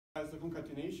as a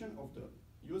concatenation of the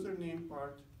username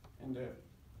part and the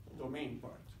domain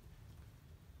part.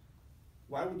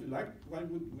 Why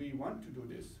would we want to do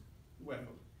this? Well,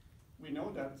 we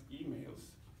know that emails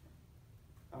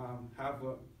have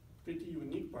a pretty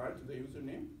unique part, the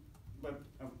username, but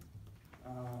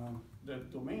the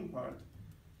domain part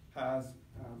has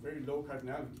very low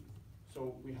cardinality.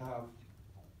 So we have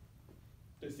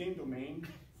the same domain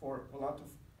for a lot of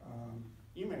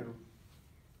email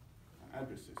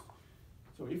addresses.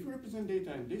 So if we represent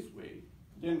data in this way,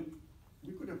 then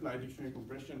we could apply dictionary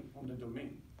compression on the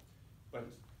domain. But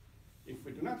if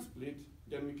we do not split,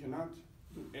 then we cannot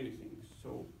do anything.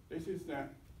 So this is the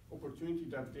opportunity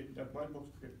that whitebox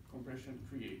compression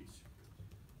creates.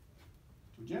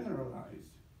 To generalize,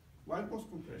 whitebox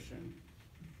compression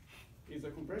is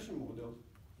a compression model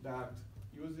that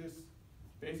uses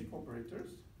basic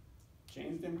operators,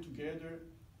 chains them together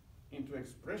into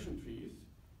expression trees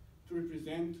to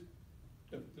represent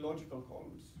the logical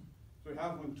columns. So we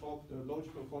have on top the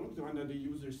logical columns, the one that the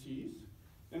user sees.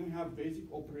 Then we have basic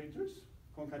operators,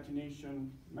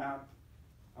 concatenation, map,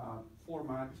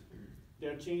 format.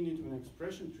 They're chained into an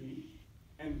expression tree,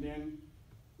 and then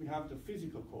we have the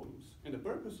physical columns. And the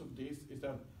purpose of this is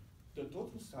that the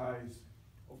total size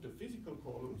of the physical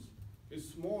columns is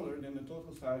smaller than the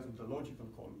total size of the logical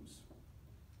columns.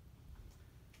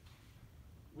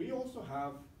 We also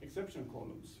have exception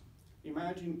columns.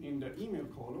 Imagine in the email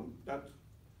column that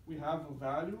we have a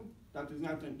value that is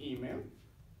not an email,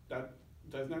 that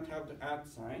does not have the @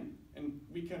 sign, and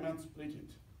we cannot split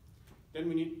it. Then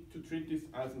we need to treat this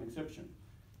as an exception.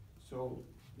 So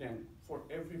then, for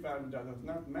every value that does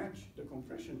not match the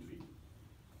compression tree,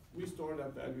 we store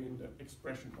that value in the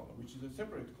expression column, which is a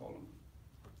separate column.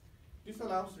 This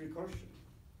allows recursion.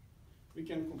 We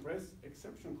can compress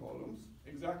exception columns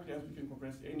exactly as we can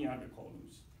compress any other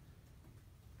columns.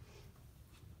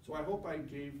 So I hope I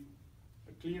gave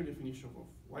a clear definition of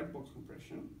whitebox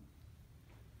compression.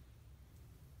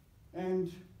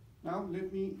 And now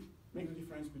let me make the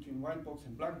difference between whitebox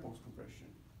and blackbox compression.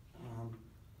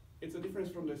 It's a difference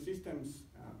from the system's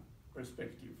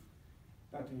perspective.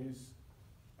 That is,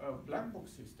 a blackbox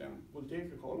system will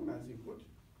take a column as input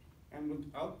and will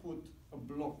output a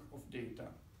block of data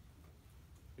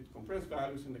with compressed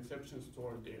values and exceptions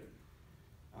stored there.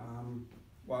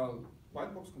 While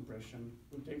whitebox compression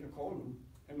will take a column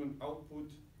and will output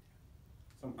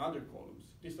some other columns.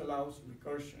 This allows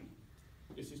recursion.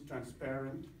 This is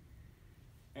transparent,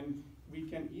 and we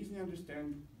can easily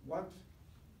understand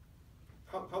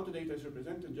how the data is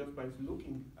represented just by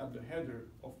looking at the header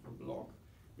of the block,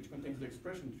 which contains the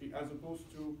expression tree, as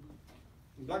opposed to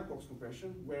black box compression,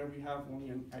 where we have only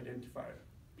an identifier,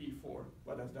 P4.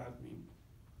 What does that mean?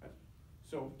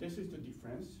 So this is the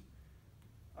difference.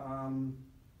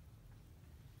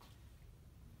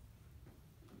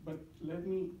 But let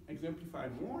me exemplify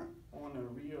more on a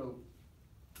real,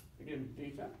 again,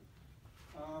 data,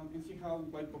 and see how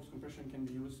whitebox compression can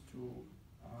be used to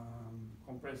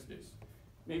compress this.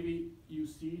 Maybe you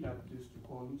see that these two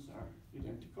columns are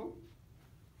identical,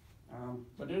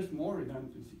 but there's more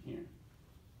redundancy here.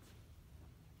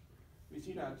 We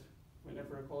see that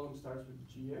whenever a column starts with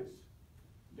GS,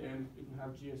 then it will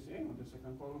have GSA on the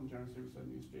second column, General Service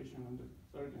Administration on the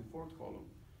third and fourth column.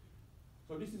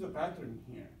 So this is a pattern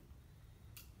here.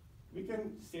 We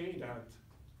can say that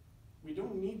we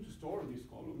don't need to store these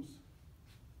columns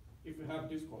if we have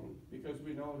this column, because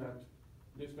we know that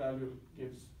this value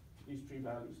gives these three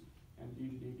values and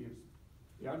DDD gives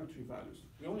the other three values.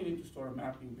 We only need to store a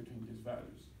mapping between these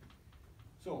values.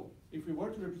 So if we were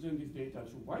to represent this data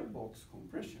through whitebox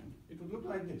compression, it would look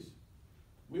like this.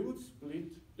 We would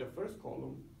split the first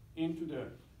column into the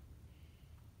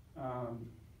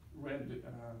red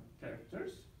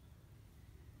characters,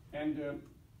 and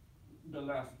the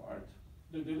last part.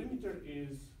 The delimiter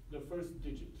is the first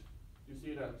digit. You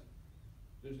see that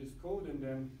there's this code, and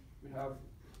then we have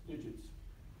digits.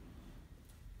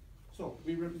 So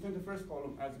we represent the first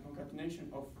column as a concatenation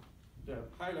of the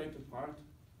highlighted part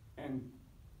and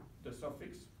the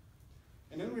suffix.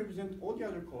 And then we represent all the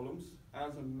other columns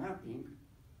as a mapping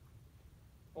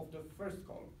of the first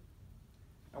column.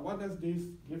 Now what does this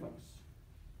give us?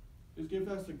 This gives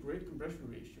us a great compression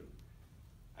ratio.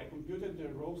 I computed the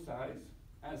row size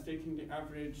as taking the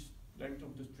average length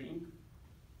of the string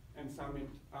and sum it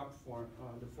up for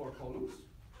the 4 columns.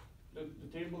 The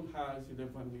table has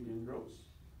 11 million rows,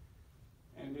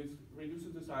 and this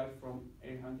reduces the size from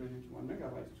 801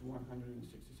 megabytes to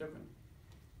 167.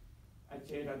 I'd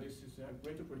say that this is a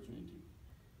great opportunity.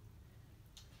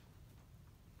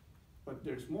 But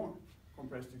there's more: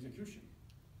 compressed execution.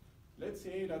 let's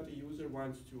say that the user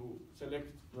wants to select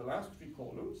the last 3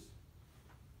 columns,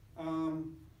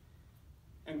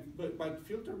 but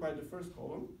filter by the first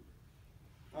column,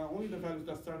 only the values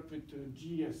that start with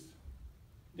GS.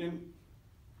 Then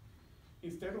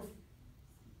instead of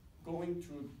going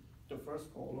through the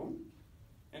first column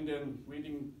and then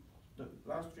reading the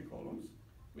last 3 columns,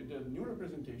 with the new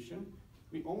representation,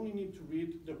 we only need to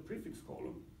read the prefix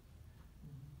column.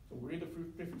 So we read the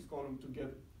prefix column to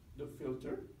get the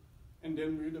filter, and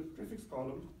then read the prefix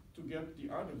column to get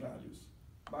the other values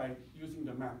by using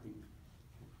the mapping.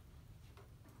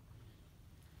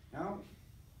 Now,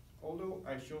 although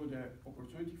I show the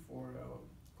opportunity for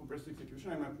compressed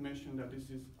execution, I might mention that this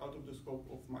is out of the scope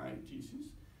of my thesis,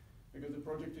 because the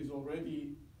project is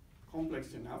already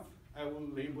complex enough. I will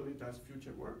label it as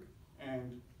future work,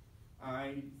 and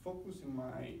I focus in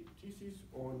my thesis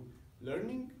on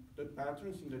learning the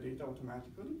patterns in the data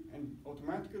automatically and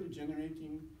automatically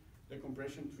generating the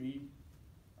compression tree,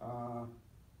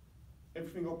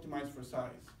 everything optimized for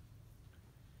size.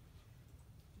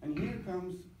 And here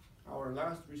comes our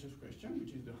last research question,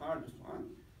 which is the hardest one,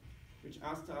 which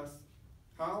asked us,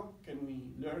 how can we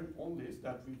learn all this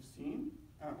that we've seen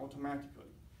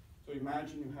automatically? So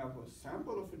imagine you have a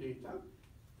sample of the data,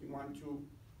 you want to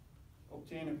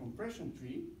obtain a compression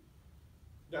tree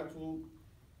that will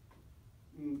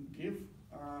give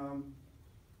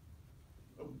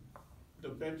a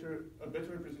better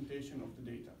representation of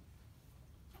the data.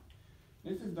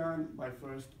 This is done by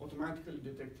first automatically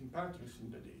detecting patterns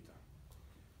in the data.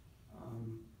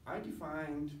 I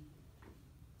defined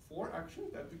 4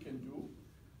 actions that we can do,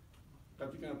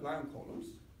 that we can apply on columns,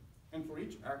 and for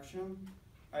each action,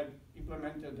 I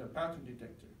implemented a pattern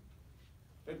detector.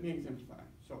 Let me exemplify.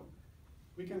 So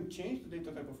we can change the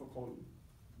data type of a column.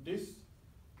 This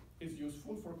is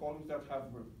useful for columns that have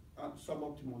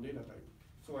suboptimal data type.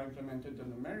 So I implemented the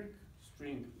numeric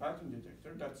string pattern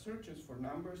detector that searches for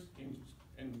numbers in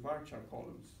varchar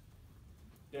columns.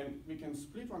 Then we can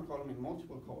split one column in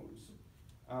multiple columns.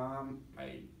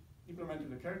 I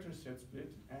implemented the character set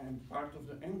split and part of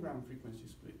the n-gram frequency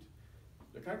split.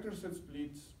 The character set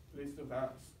split splits the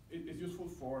values. It is useful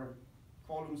for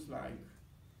columns like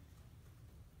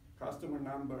customer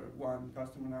number 1,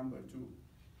 customer number 2.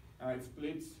 It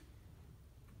splits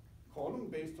column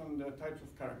based on the types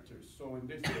of characters. So in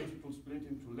this case, it will split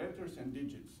into letters and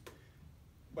digits.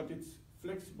 But it's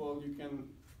flexible. You can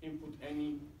input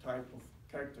any type of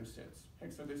character sets,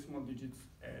 hexadecimal digits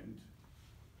and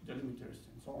delimiters,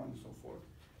 and so on and so forth.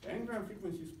 The n-gram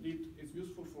frequency split is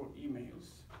useful for emails.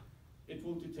 It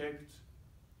will detect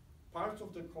parts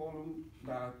of the column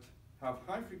that have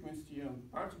high frequency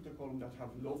and parts of the column that have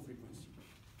low frequency.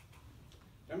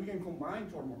 Then we can combine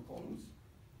 2 or more columns.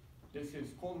 This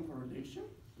is column correlation.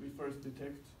 We first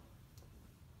detect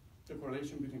the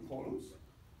correlation between columns,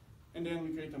 and then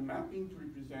we create a mapping to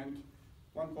represent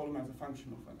one column as a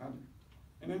function of another.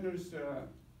 And then there's the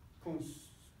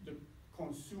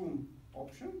consume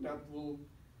option that will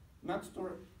not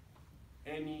store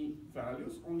any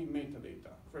values, only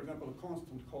metadata. For example, a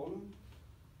constant column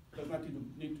does not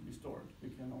need to be stored. We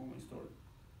can only store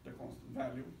the constant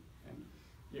value and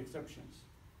the exceptions.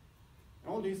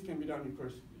 All these can be done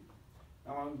recursively.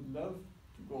 Now I would love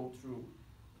to go through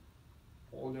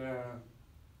all the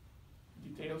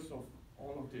details of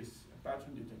all of these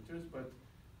pattern detectors, but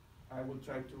I will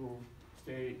try to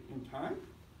stay in time.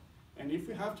 And if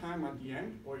we have time at the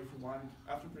end, or if you want,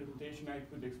 after presentation, I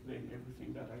could explain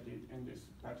everything that I did in these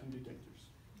pattern detectors.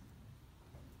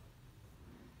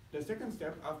 The second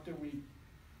step, after we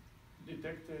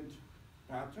detected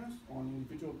patterns on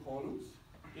individual columns,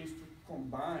 is to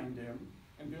combine them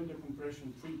and build a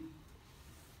compression tree.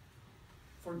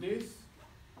 For this,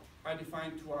 I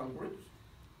defined 2 algorithms.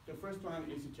 The first one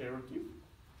is iterative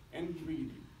and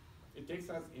greedy. It takes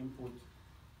as input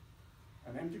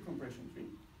an empty compression tree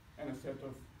and a set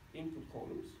of input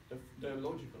columns, the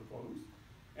logical columns,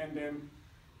 and then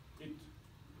it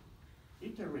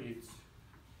iterates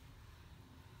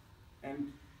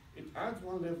and it adds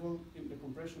one level in the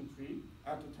compression tree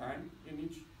at a time in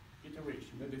each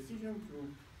iteration. The decision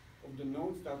of the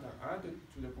nodes that are added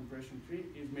to the compression tree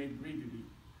is made greedily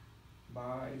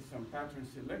by some pattern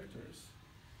selectors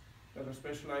that are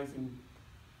specialized in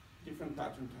different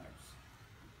pattern types.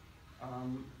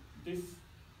 This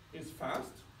is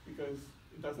fast because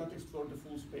it does not explore the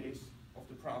full space of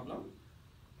the problem,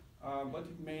 but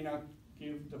it may not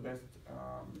give the best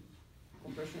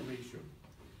compression ratio.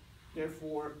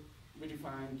 Therefore, we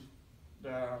defined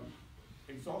the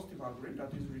exhaustive algorithm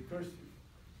that is recursive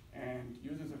and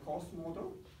uses a cost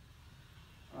model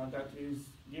that is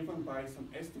given by some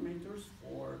estimators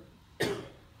for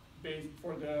based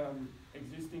for the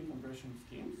existing compression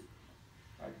schemes,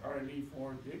 like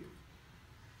RLE4 dict,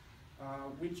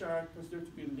 which are considered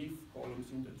to be leaf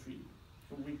columns in the tree.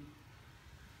 So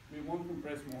we won't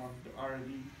compress more of the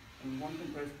RLE, and we won't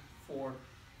compress 4,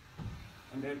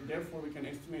 and then therefore we can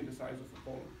estimate the size of a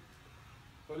column.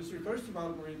 So this recursive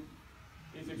algorithm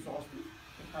is exhaustive.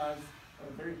 It has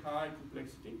a very high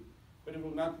complexity, but it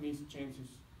will not miss chances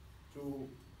to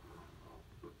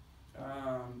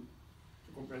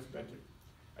compress better.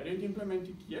 I didn't implement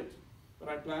it yet, but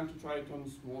I plan to try it on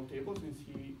small tables and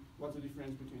see what's the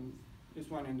difference between this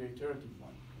one and the iterative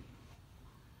one.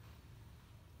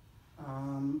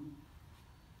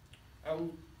 I'll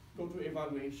go to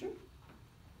evaluation.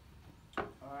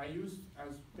 I use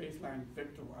as baseline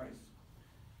vector-wise,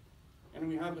 and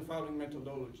we have the following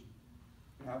methodology.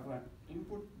 We have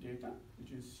input data,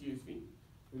 which is CSV.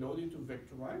 We load it to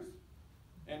vector-wise,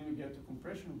 and we get a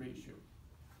compression ratio.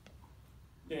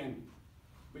 Then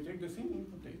we take the same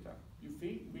input data. We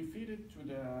feed it to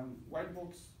the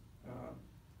Whitebox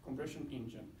compression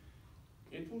engine.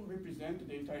 It will represent the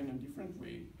data in a different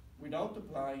way without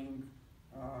applying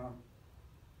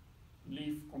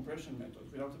leaf compression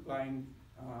methods, without applying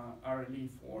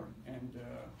RLE4 and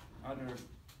other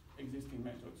existing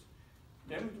methods.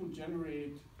 Then it will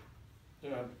generate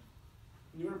the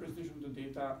new representation of the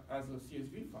data as a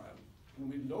CSV file, and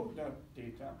we load that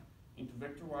data into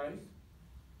vector-wise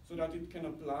so that it can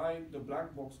apply the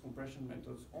black box compression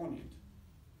methods on it.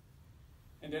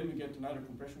 And then we get another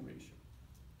compression ratio.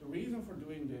 The reason for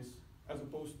doing this, as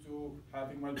opposed to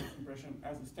having whitebox compression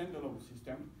as a standalone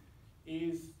system,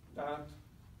 is that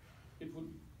it would,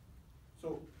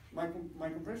 so my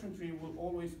compression tree will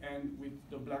always end with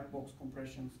the black box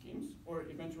compression schemes, or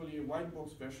eventually a white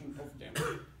box version of them.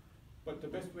 But the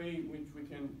best way in which we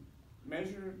can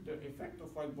measure the effect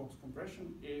of white box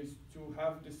compression is to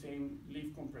have the same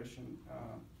leaf compression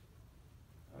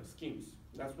schemes.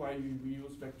 That's why we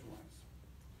use vector-wise.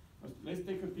 But let's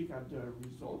take a peek at the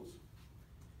results.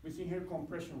 We see here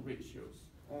compression ratios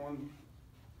on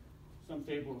some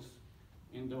tables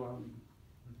in the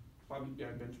public BI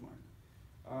benchmark.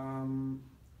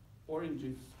 Orange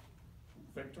is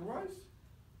vector-wise,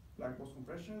 black box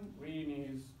compression. Green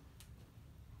is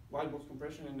white box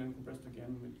compression, and then compressed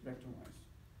again with vector-wise.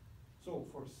 So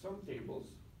for some tables,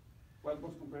 white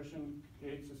box compression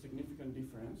creates a significant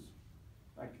difference,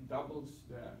 like doubles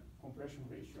the compression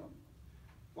ratio,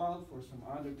 while for some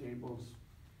other tables,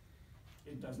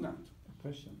 it does not. A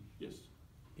question. Yes?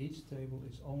 Each table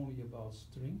is only about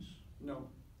strings? No.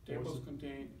 Tables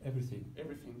contain everything.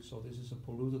 Everything. So this is a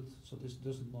polluted, so this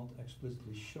does not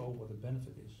explicitly show what the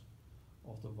benefit is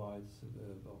of the white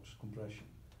box compression,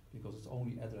 because it's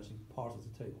only addressing part of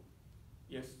the table.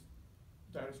 Yes,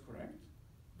 that is correct.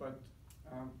 But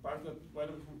parts that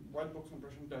white box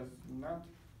compression does not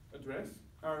address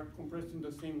are compressed in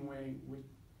the same way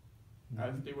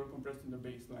as they were compressed in the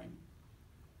baseline.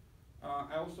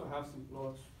 I also have some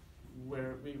plots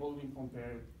where we only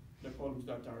compare the columns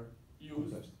that are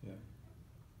used. Yeah.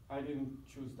 I didn't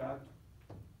choose that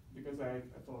because I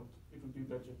thought it would be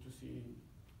better to see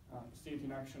it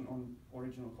in action on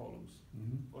original columns,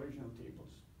 original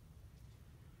tables.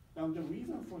 Now the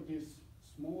reason for these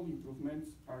small improvements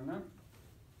are not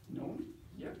known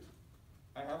yet.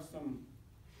 I have some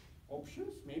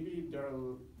options. Maybe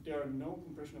there are no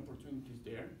compression opportunities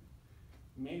there.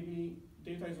 Maybe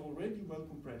data is already well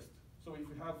compressed. So if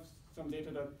we have some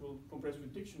data that will compress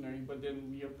with dictionary, but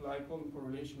then we apply column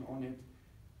correlation on it,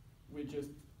 we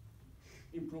just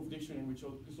improve dictionary, which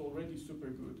is already super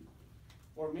good.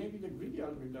 Or maybe the greedy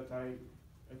algorithm that I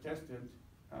tested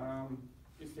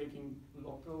is taking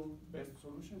local best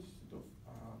solutions instead of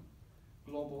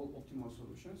global optimal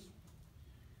solutions.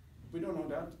 We don't know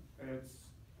that.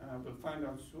 We'll find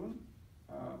out soon.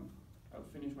 I'll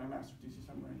finish my master thesis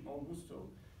somewhere in August, so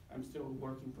I'm still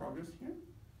work in progress here.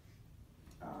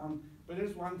 But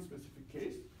there's one specific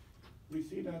case. We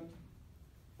see that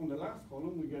on the last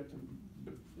column we get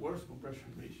the worst compression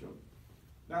ratio.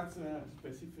 That's a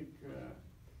specific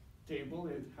table.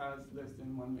 It has less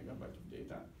than 1 megabyte of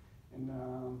data,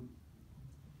 and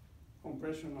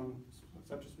compression on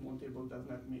such a small table does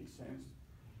not make sense.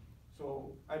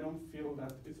 So I don't feel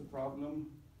that it's a problem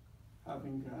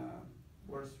having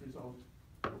a worse result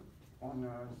on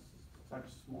such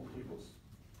small tables.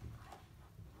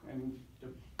 And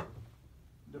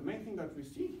the main thing that we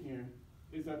see here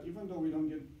is that even though we don't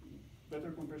get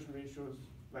better compression ratios,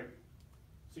 like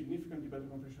significantly better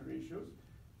compression ratios,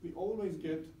 we always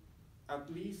get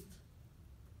at least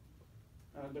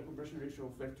the compression ratio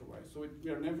of vector-wise. So we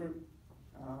are never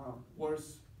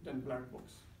worse than black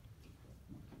box.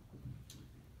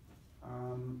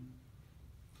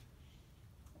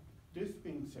 This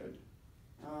being said,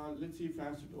 let's see if I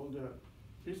answered all the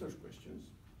research questions.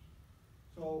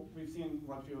 So we've seen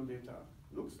what real data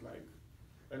looks like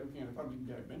by looking at a public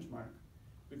BI benchmark.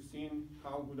 We've seen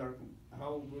how good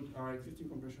are existing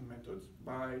compression methods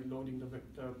by loading the BI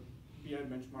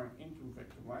benchmark into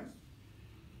vector-wise.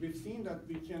 We've seen that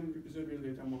we can represent real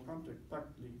data more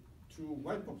compactly through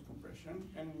whitebox compression,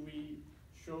 and we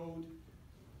showed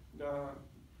the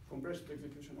compressed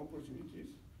execution opportunities.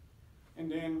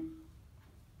 And then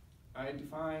I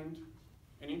defined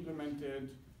and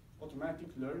implemented automatic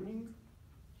learning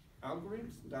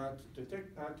algorithms that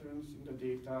detect patterns in the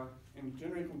data and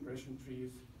generate compression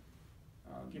trees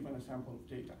given a sample of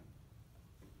data.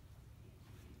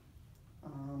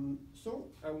 So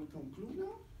I will conclude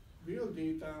now. Real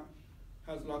data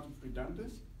has a lot of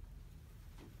redundancy.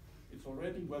 It's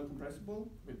already well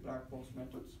compressible with black box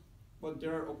methods, but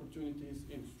there are opportunities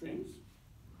in strings.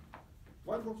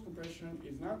 White box compression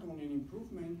is not only an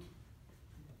improvement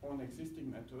on existing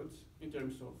methods in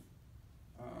terms of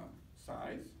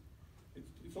size,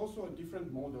 it's also a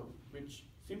different model which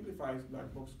simplifies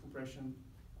black box compression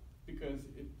because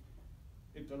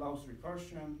it allows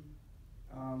recursion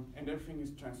and everything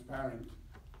is transparent.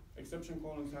 Exceptions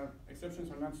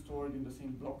are not stored in the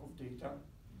same block of data,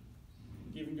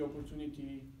 giving the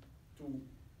opportunity to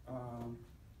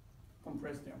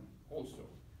compress them also.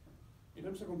 In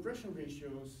terms of compression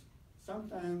ratios,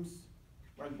 sometimes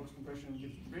white box compression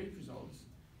gives great results,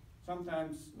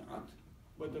 sometimes not,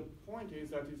 but the point is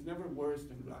that it's never worse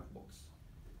than black box.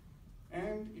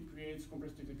 And it creates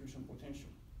compressed execution potential.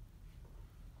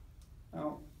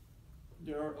 Now,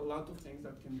 there are a lot of things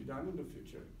that can be done in the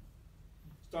future,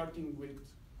 starting with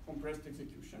compressed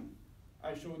execution.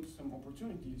 I showed some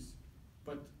opportunities,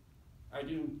 but I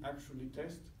didn't actually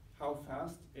test how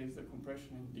fast is the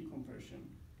compression and decompression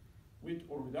with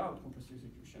or without compressed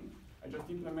execution. I just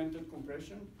implemented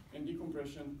compression and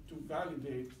decompression to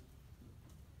validate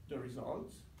the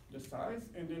results, the size,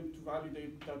 and then to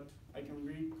validate that I can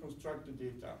reconstruct the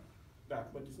data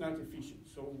back, but it's not efficient.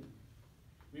 So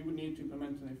we would need to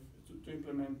implement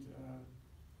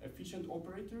efficient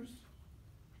operators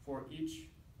for each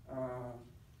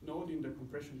node in the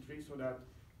compression tree so that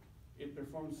it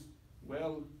performs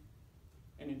well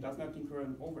and it does not incur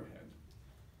an overhead.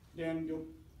 Then your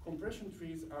compression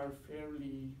trees are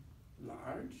fairly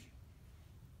large.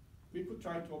 We could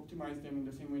try to optimize them in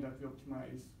the same way that we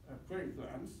optimize query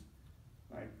plans,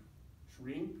 like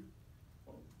shrink,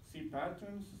 or see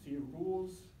patterns, see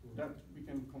rules, that we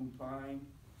can combine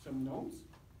some nodes.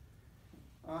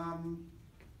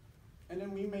 And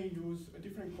then we may use a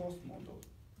different cost model.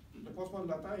 The cost model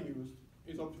that I used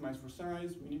is optimized for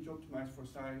size. We need to optimize for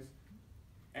size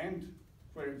and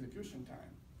query execution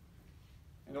time.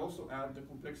 And also add the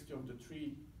complexity of the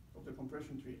tree, of the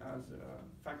compression tree as a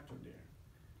factor there.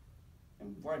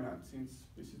 And why not? Since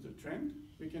this is the trend,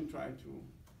 we can try to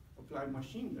apply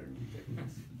machine learning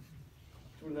techniques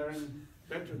to learn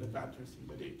better the patterns in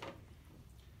the data.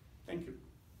 Thank you.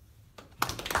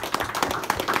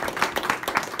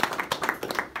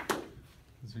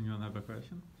 Does anyone have a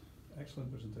question?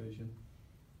 Excellent presentation.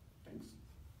 Thanks.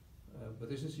 But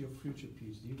this is your future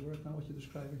PhD work now, what you're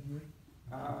describing here?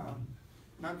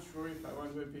 Not sure if I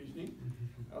want to do a PhD.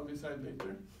 I'll decide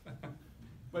later.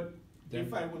 But then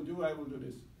if I will do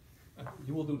this.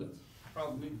 You will do that?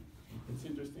 Probably. It's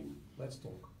interesting. Let's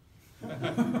talk.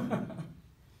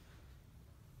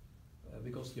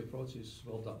 Because the approach is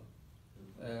well done.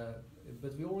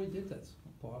 But we already did that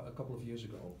a couple of years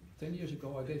ago. 10 years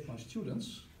ago, I gave my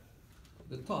students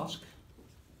the task.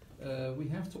 We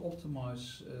have to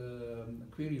optimize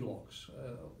query logs,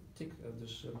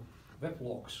 web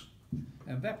logs.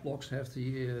 And web logs have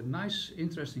the nice,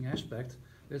 interesting aspect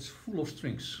that's full of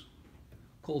strings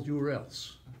called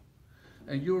URLs.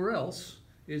 And URLs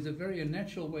is a very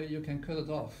natural way you can cut it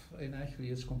off in actually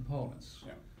its components.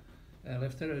 Yeah. And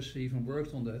Lefteris even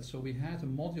worked on that. So we had a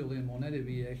module in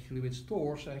MongoDB actually which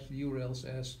stores actually URLs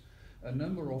as a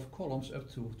number of columns up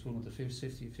to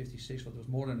 250, 56, what was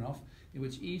more than enough, in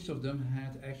which each of them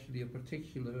had actually a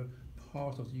particular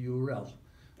part of the URL.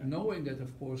 Yeah. Knowing that,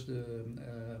 of course,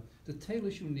 the tail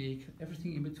is unique,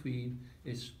 everything in between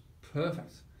is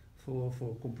perfect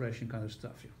for compression kind of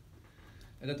stuff. Yeah.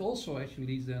 And that also actually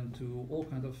leads then to all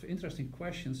kind of interesting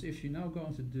questions. If you're now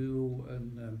going to do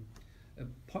a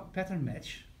pattern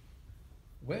match,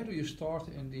 where do you start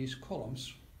in these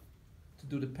columns to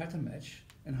do the pattern match,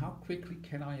 and how quickly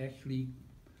can I actually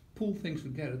pull things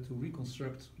together to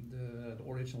reconstruct the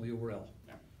original URL?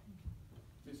 Yeah.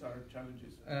 These are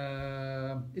challenges.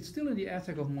 It's still in the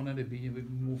attic of MongoDB, and we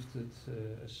moved it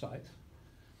aside.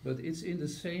 But it's in the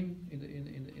same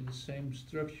in the same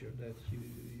structure that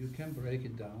you can break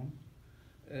it down.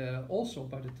 Also,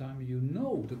 by the time you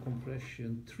know the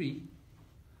compression tree,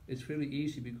 it's really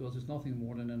easy because it's nothing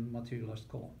more than a materialized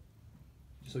column.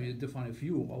 So you define a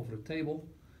view over a table,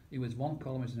 in which one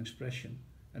column is an expression,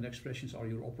 and the expressions are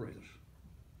your operators.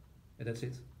 And that's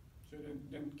it. So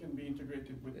then it can be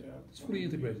integrated with the... It's fully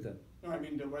integrated then. No, I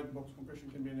mean the Whitebox compression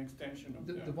can be an extension of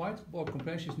The whiteboard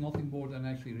compression is nothing more than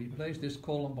actually replace this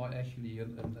column by actually a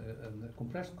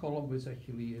compressed column, which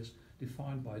actually is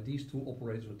defined by these two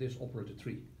operators or this operator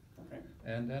tree. Okay.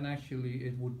 And then actually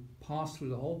it would pass through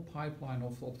the whole pipeline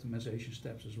of optimization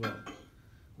steps as well,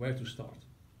 where to start.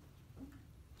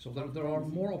 So there are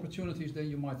more opportunities than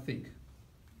you might think.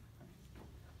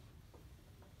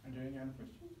 Are there any other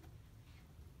questions?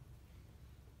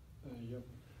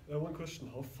 Yeah. One question,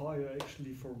 how far are you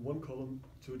actually from one column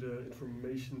to the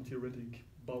information theoretic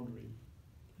boundary?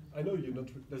 I know you're not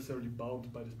necessarily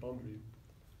bound by this boundary,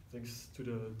 thanks to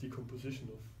the decomposition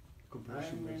of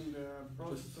compression. I'm in the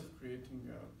process of creating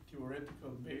a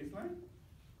theoretical baseline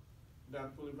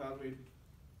that will evaluate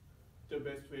the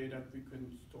best way that we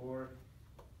can store,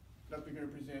 that we can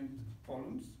represent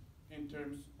columns in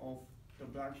terms of the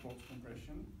black box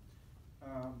compression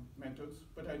methods,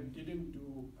 but I didn't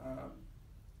do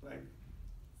like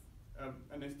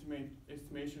an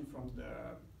estimation from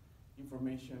the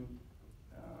information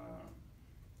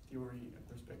theory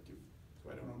perspective.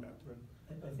 So I don't know that.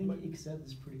 Right. I think XZ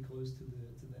is pretty close to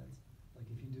that. Like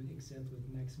if you do XZ with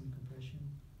maximum compression,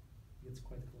 it's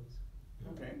quite close.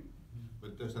 Yeah. Okay.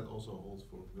 But does that also hold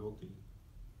for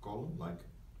multi-column, like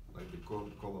the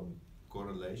column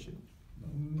correlation?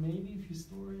 Maybe if you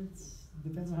store it,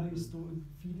 depends on how you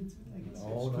feed it to it, I guess.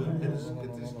 No,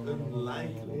 It is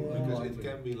unlikely, Yeah. because it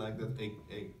can be like that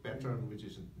a pattern which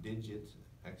is a digit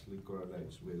actually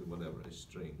correlates with whatever is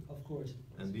string. Of course.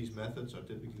 And these methods are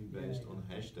typically based on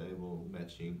hash table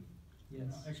matching,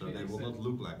 Yes. so they will not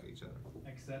look like each other.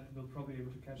 XZ will probably be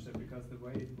able to catch that because the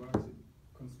way it works, it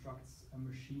constructs a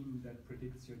machine that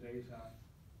predicts your data,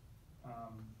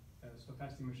 a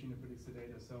stochastic machine that predicts the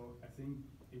data. So I think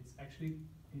it's actually,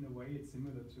 in a way, it's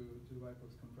similar to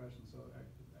Whitebox compression. So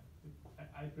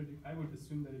I would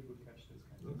assume that it would catch this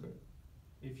kind of Okay. thing.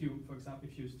 If you, for example,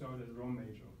 if you start as row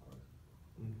major, of course.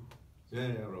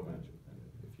 Yeah, row major.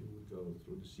 If you would go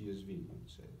through the CSV, you would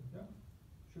say. Yeah,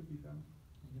 should be fun.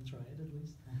 You can try it at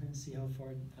least. See how far,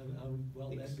 how well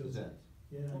that goes. XZ.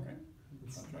 Yeah. Okay.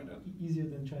 It's I'll try that. easier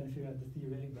than trying to figure out the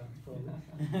theoretic bounds, probably.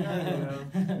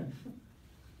 Yeah.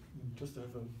 Just to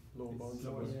have a lower bound. It's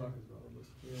lower as Yeah. fuck as well.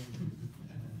 Yeah.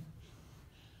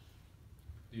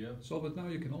 Yeah. So, but now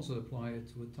you can also apply it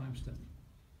to a timestamp.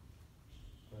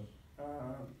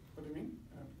 What do you mean?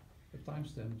 A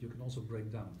timestamp you can also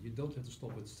break down. You don't have to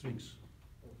stop with strings.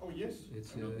 Oh yes.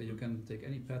 It's I know. you can take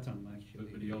any pattern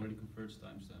actually. But he already converts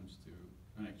timestamps to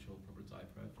an actual proper type,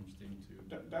 right? From string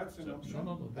to... That's an So- option.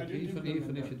 No. I But didn't even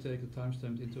implement if you that. take a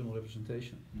timestamped internal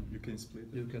representation, You can split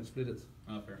you can split it.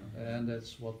 Ah, fair enough. And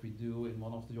that's what we do in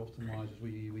one of the optimizers.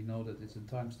 We know that it's a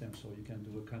timestamp, so you can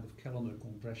do a kind of calendar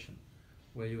compression,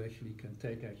 where you actually can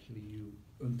take you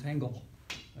untangle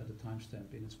the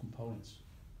timestamp in its components,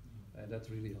 and that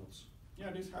really helps.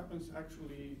 Yeah, this happens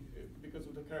actually because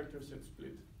of the character set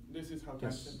split. This is how Yes.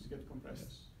 timestamps get compressed.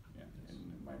 Yes. Yeah, Yes.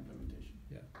 in my implementation.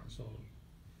 Yeah.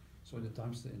 So in the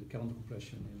timestamp, in the calendar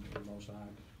compression in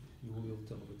Mosaic, you will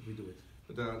tell that we do it.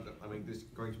 But I mean, this is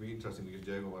going to be interesting because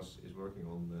Diego is working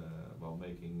on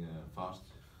making fast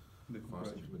The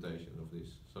compression. implementation of this.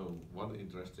 So one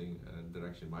interesting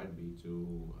direction might be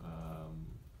to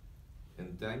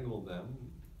entangle them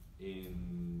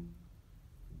in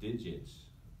digits,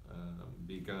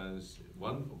 because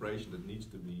one operation that needs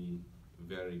to be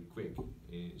very quick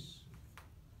is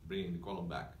bringing the column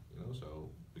back. So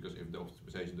because if the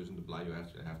optimization doesn't apply, you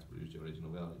have to produce the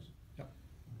original values. Yeah.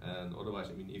 And otherwise,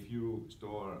 I mean, if you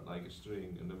store like a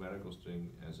string, a numerical string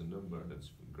as a number, that's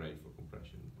great for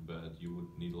compression. But you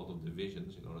would need a lot of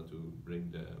divisions in order to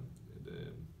bring the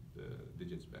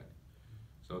digits back.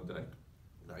 So the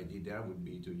idea there would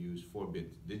be to use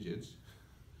 4-bit digits.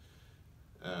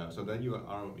 So then you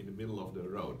are in the middle of the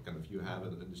road. Kind of, you have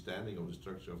an understanding of the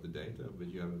structure of the data, but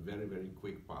you have a very, very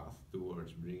quick path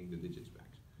towards bringing the digits back.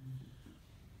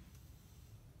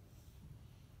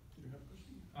 Do you have a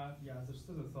question? Yeah, this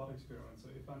is a thought experiment. So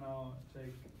if I now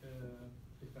take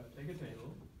a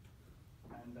table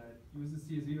and I use the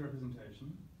CSV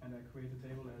representation and I create a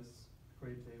table as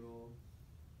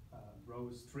row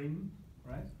string,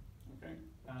 right? Okay.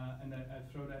 And I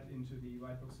throw that into the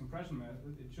Whitebox compression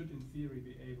method, it should in theory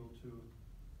be able to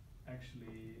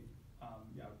actually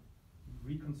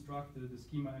reconstruct the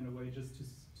schema in a way just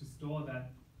to to store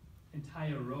that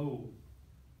entire row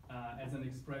as an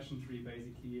expression tree,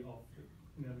 basically, of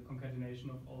the concatenation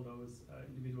of all those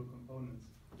individual components.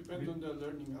 Depends on the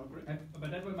learning algorithm.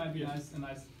 But that one might be Yes. a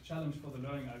nice challenge for the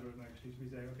learning algorithm, actually, to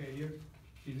say, okay, here,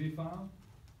 this file,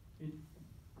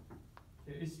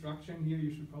 there is structure in here,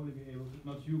 you should probably be able to,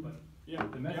 not you, but Yeah,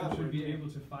 the method yeah, should be very able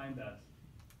to find that.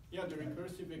 Yeah, the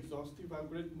recursive exhaustive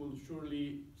algorithm will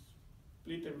surely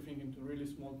split everything into really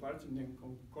small parts and then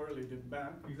correlate it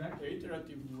back. Exactly. The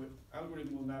iterative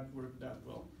algorithm will not work that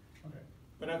well. Okay.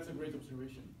 But that's a great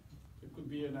observation. It could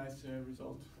be a nice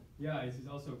result. Yeah, it's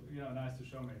also nice to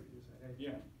show maybe. You say, hey,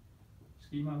 Yeah.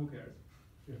 schema, who cares?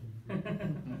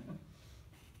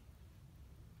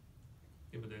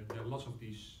 Yeah, but there are lots of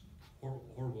these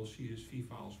horrible CSV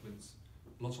files with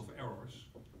lots of errors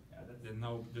Yeah, that's,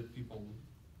 that people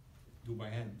do by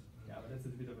hand. yeah, but that's a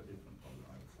bit of a different problem,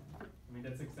 I would say. I mean,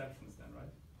 that's exceptions then,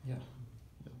 right? Yeah.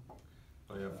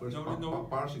 Oh yeah, first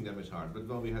parsing them is hard, but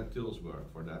when we had Till's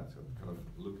work for that, so we kind of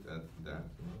looked at that,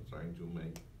 trying to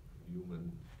make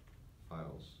human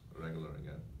files regular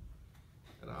again.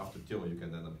 And after Till, you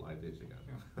can then apply this again.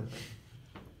 Yeah.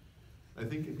 I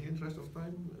think in the interest of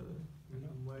time, you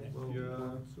might well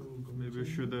want to Maybe you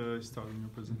should start in your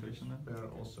presentation then. Bear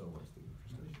also was the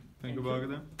presentation. Thank you,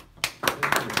 Bogdan.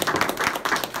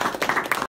 Thank you.